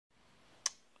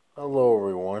Hello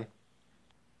everyone,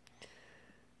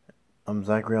 I'm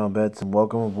Zachary on Bets and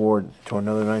welcome aboard to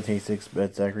another 1986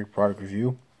 Bet Zachary product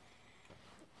review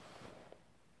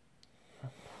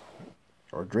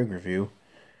or drink review.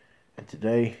 And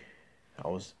today I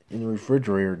was in the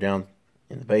refrigerator down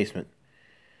in the basement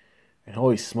and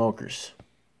holy smokers,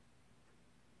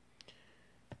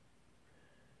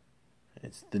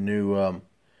 it's the new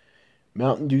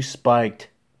Mountain Dew spiked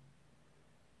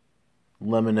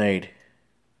lemonade.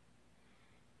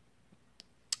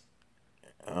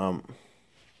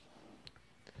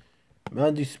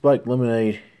 Mountain Dew spiked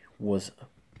lemonade was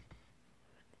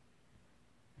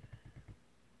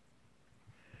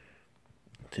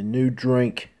the new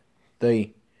drink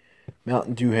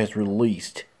Mountain Dew has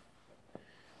released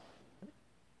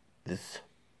this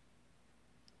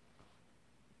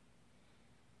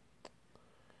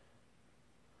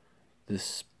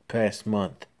past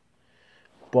month.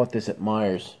 Bought this at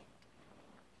Myers.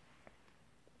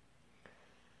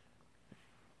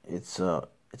 It's a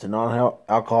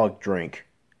non-alcoholic drink,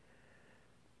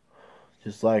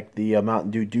 just like the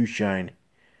Mountain Dew Dew Shine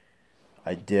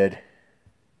I did.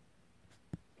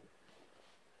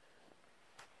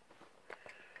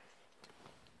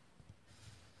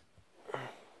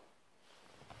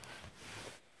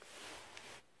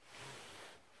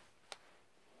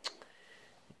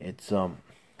 I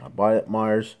bought it at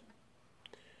Myers.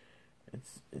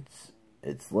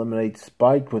 It's lemonade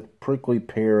spiked with prickly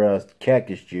pear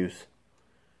cactus juice.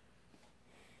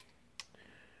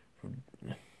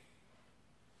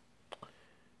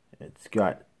 It's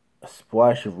got a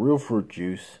splash of real fruit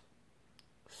juice,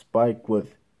 spiked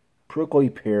with prickly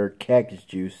pear cactus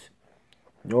juice.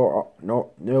 No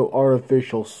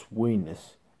artificial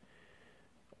sweetness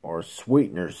or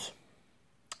sweeteners.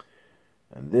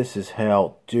 And this is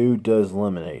how Dew does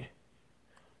lemonade.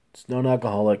 It's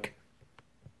non-alcoholic.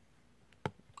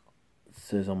 It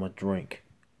says on my drink.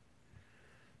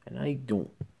 And I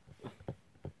don't.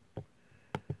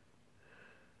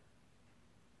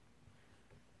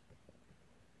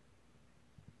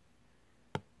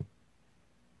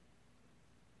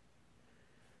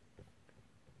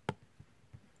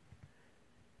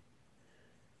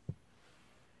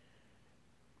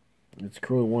 It's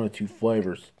currently one of two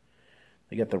flavors.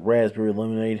 They got the raspberry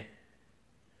lemonade.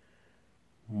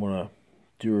 I'm going to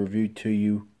do a review to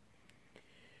you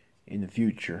in the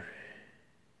future.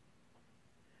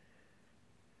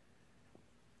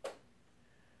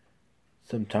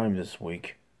 Sometime this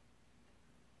week.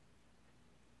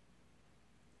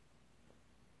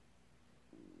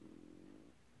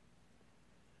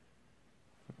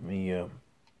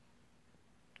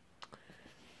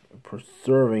 Per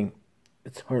serving,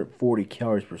 it's 140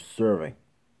 calories per serving.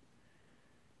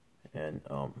 And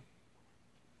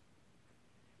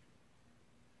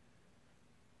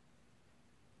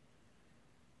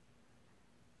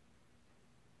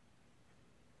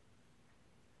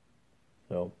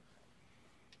so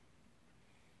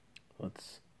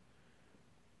it's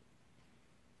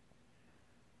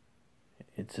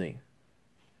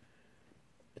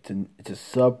a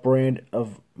sub brand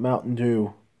of Mountain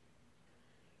Dew.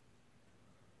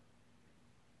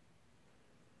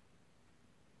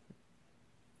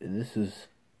 And this is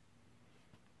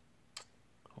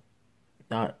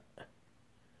not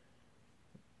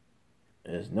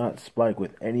spiked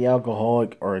with any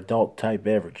alcoholic or adult type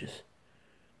beverages.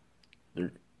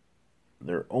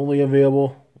 They're only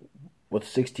available with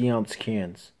 60-ounce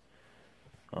cans.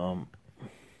 Let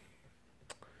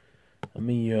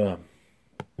me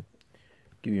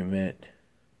give you a minute.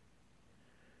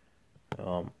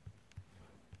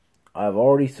 I've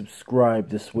already subscribed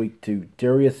this week to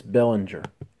Darius Bellinger.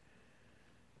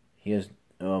 He's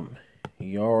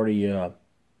already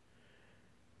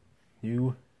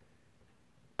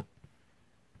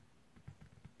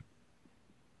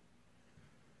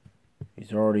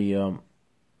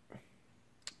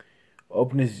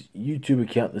opened his YouTube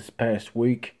account this past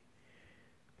week.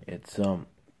 It's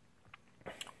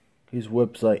his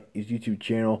website, his YouTube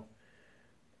channel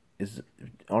is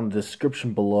on the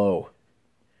description below.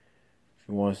 If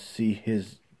you want to see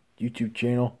his YouTube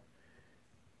channel,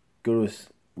 go to his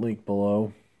link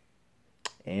below,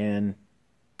 and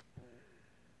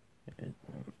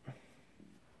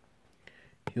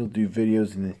he'll do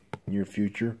videos in the near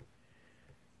future.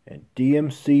 And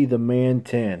DMC the Man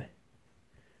 10,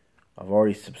 I've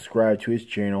already subscribed to his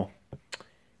channel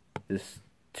this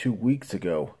 2 weeks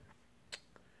ago.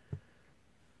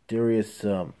 Darius,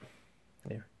 there.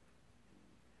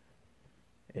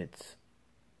 It's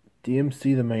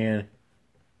DMC the Man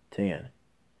 10.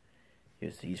 He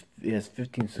has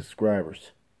 15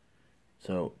 subscribers.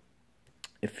 So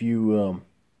if you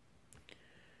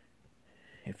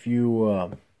if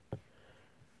you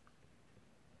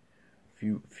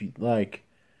like,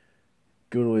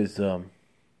 go to his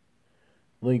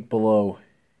link below.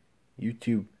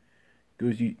 YouTube.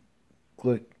 You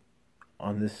click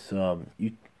on this to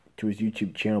his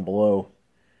YouTube channel below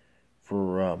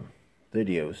for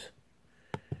videos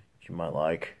you might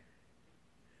like.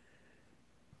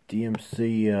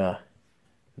 DMC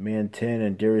Man 10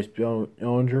 and Darius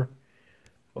Bellinger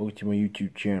over to my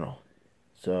YouTube channel.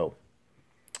 So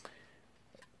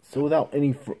without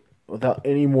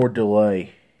any more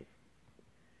delay,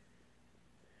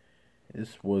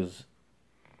 this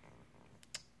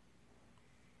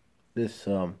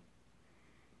Mountain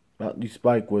Dew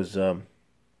Spike was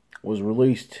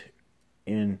released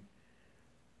in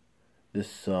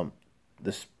this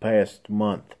past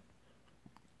month.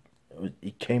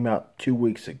 It came out 2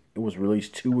 weeks ago. It was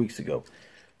released 2 weeks ago.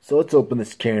 So let's open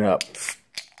this can up.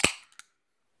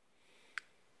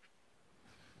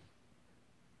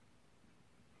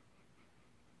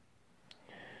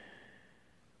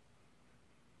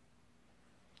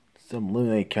 Some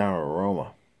lemonade kind of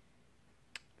aroma.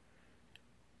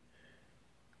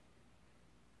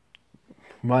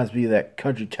 Reminds me of that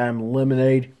Country Time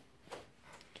lemonade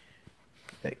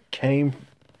that came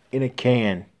in a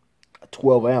can, a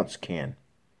 12-ounce can,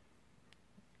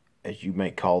 as you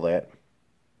may call that.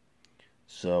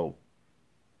 So,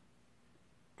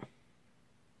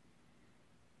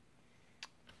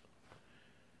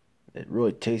 it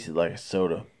really tasted like a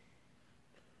soda.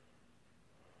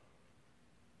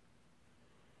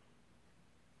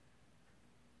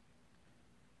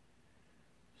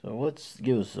 So let's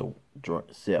give this a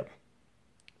sip.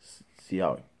 See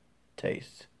how it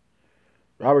tastes.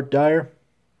 Robert Dyer,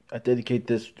 I dedicate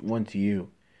this one to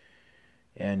you.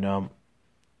 And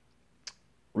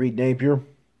Reed Napier,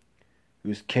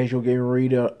 who's Casual Gamer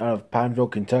Reed out of Pineville,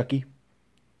 Kentucky.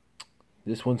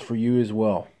 This one's for you as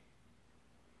well.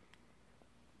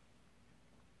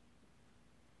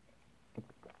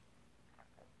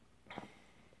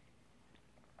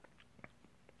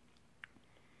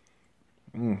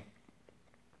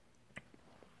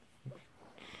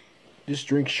 This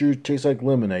drink sure tastes like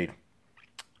lemonade,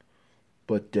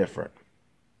 but different.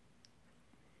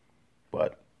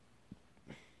 But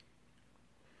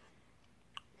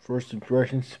first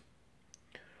impressions,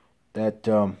 that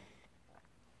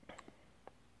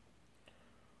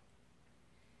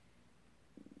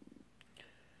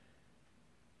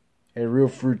had real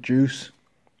fruit juice,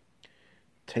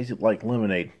 tasted like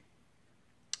lemonade,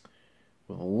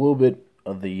 with a little bit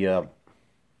of the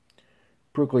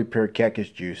prickly pear cactus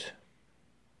juice.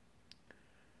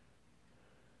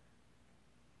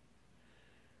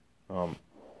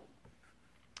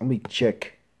 Let me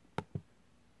check.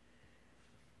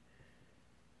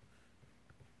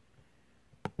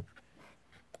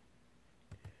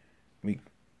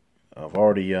 I've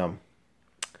already I'm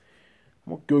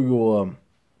gonna Google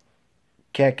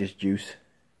cactus juice.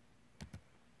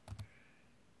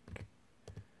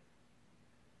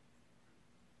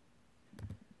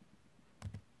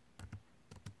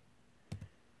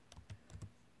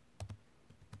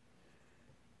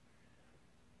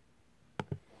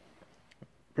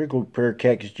 Pickled pear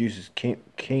cactus juices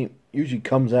usually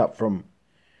comes from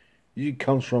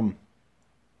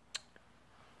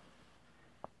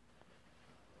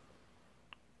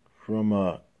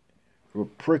a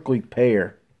prickly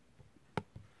pear.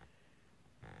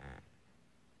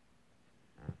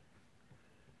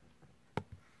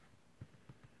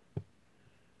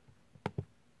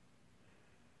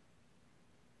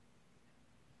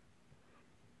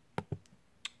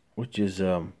 Which is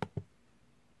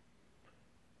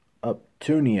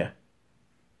Uptunia.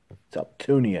 It's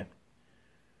Uptunia.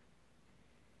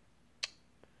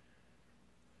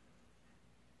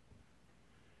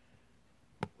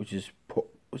 Which is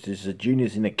a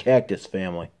genus in the cactus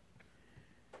family.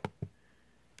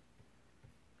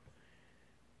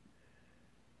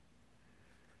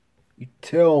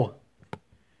 Please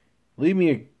leave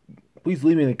me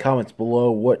in the comments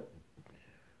below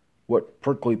what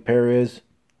prickly pear is.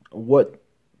 What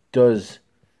does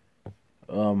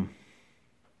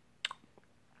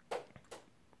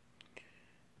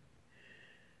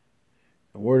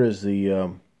where does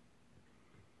the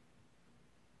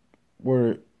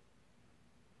where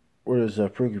does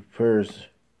prickly pears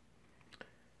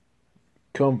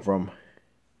come from?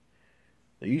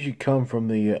 They usually come from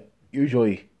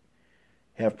usually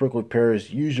have prickly pears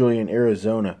usually in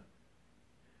Arizona.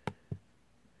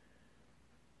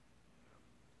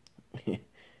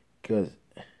 Because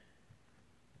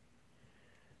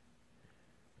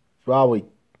probably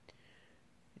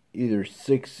either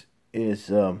 6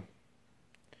 is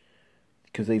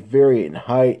because they vary in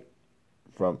height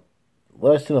from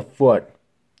less than a foot,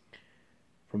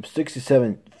 from 6 to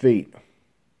 7 feet.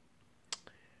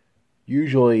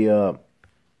 Usually,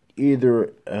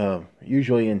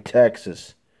 usually in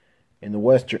Texas, in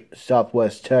the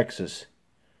southwest Texas,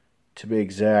 to be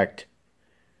exact,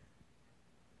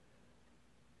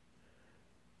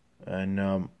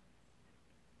 and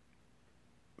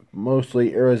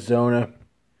mostly Arizona,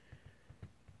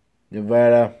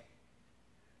 Nevada,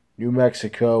 New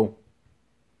Mexico.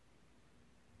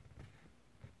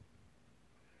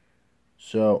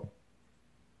 So,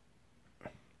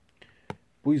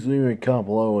 please leave me a comment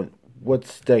below what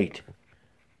state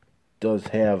does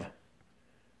have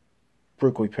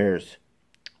prickly pears.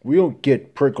 We don't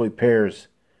get prickly pears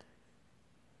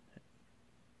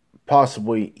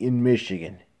possibly in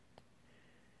Michigan,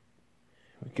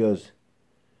 because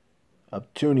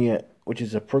Optunia, which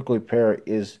is a prickly pear,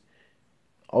 is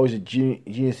always a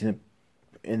genus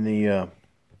in the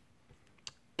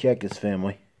cactus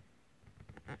family.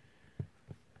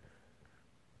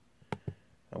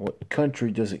 And what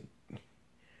country does it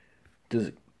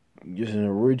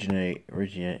originate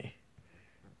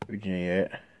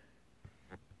at?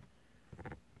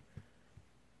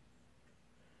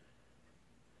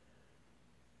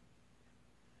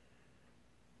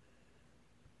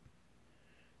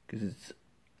 Because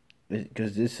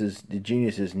the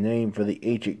genus is named for the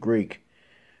ancient Greek.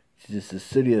 This is the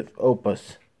city of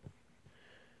Opus,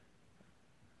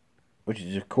 which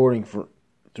is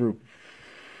through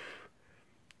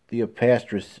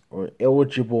Theopastris, or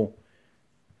eligible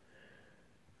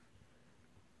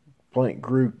plant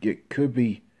group. It could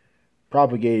be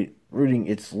propagated rooting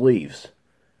its leaves.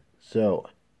 So,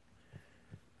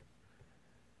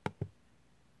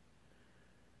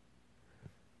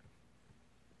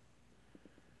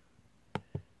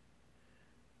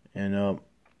 and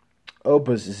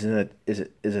Opus is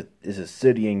a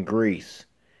city in Greece.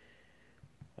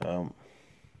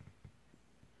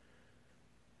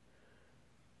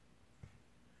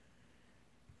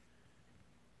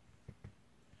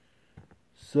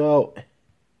 So,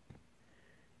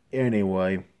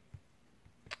 anyway,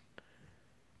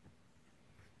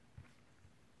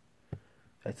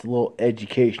 that's a little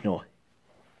educational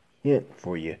hint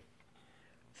for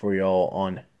y'all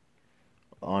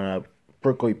on a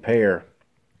prickly pear,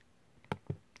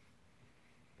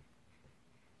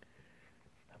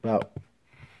 about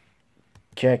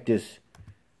cactus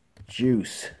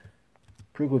juice,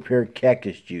 prickly pear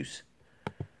cactus juice.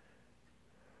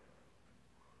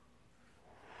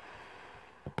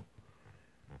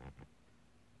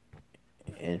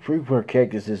 And prickly pear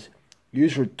cactus is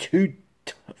used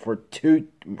for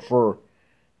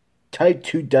type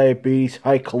 2 diabetes,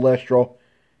 high cholesterol,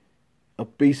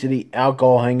 obesity,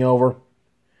 alcohol hangover,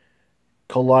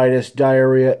 colitis,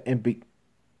 diarrhea, and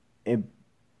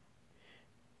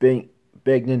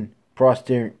benign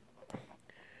prostate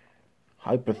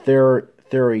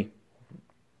hyperthyroid,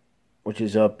 which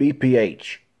is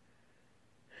BPH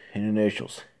in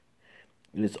initials.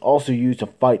 It is also used to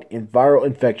fight viral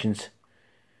infections.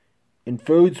 In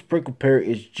foods, prickly pear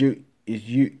is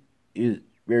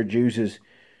rare juices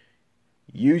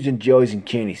used in jellies and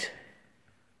candies.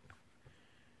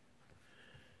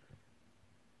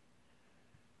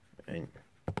 And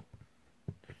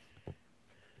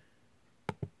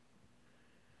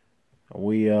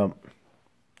we all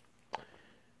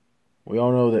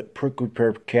know that prickly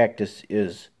pear cactus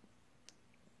is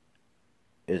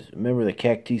a member of the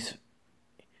cactus.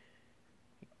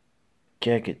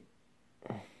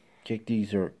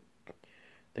 Cactus are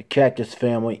the cactus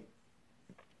family.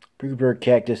 Prickly pear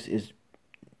cactus is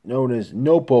known as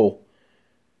nopal.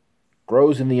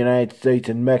 Grows in the United States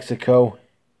and Mexico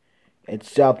and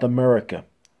South America.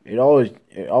 It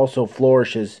also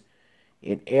flourishes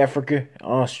in Africa,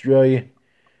 Australia,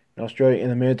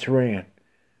 and the Mediterranean,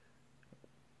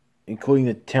 including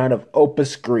the town of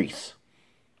Opus, Greece.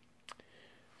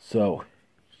 So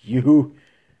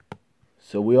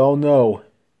we all know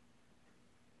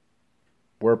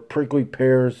where prickly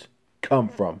pears come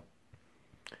from.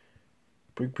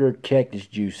 Prickly pear cactus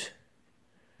juice,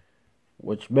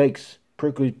 which makes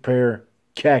prickly pear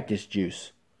cactus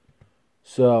juice.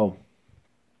 So,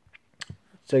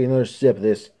 let's take another sip of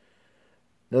this.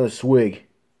 Another swig.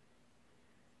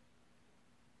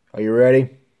 Are you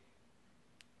ready?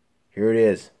 Here it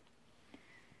is.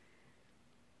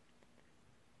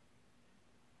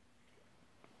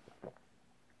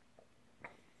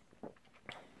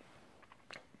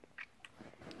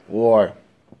 Boy,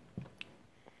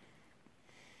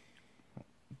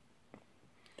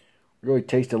 really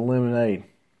tastes the lemonade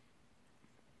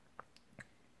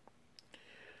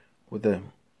with the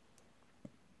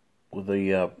with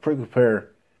the prickly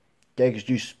pear cactus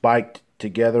juice spiked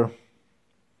together.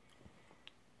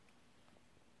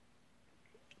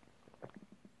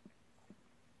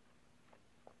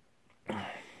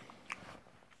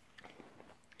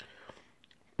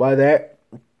 By that,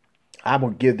 I'm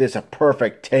going to give this a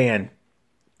perfect 10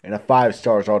 and a 5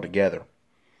 stars altogether.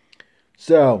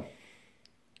 So,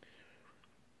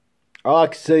 I'd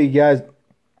like to say, you guys,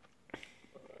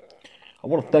 I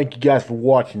want to thank you guys for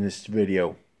watching this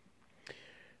video.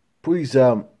 Please,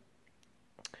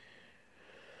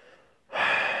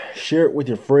 share it with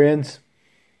your friends.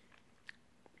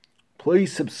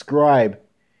 Please subscribe.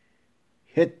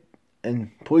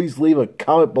 And please leave a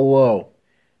comment below.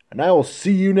 And I will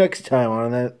see you next time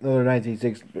on another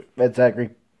 1906 Red Zachary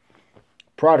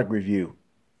product review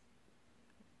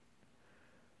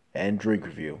and drink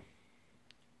review.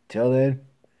 Till then,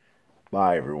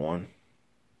 bye everyone.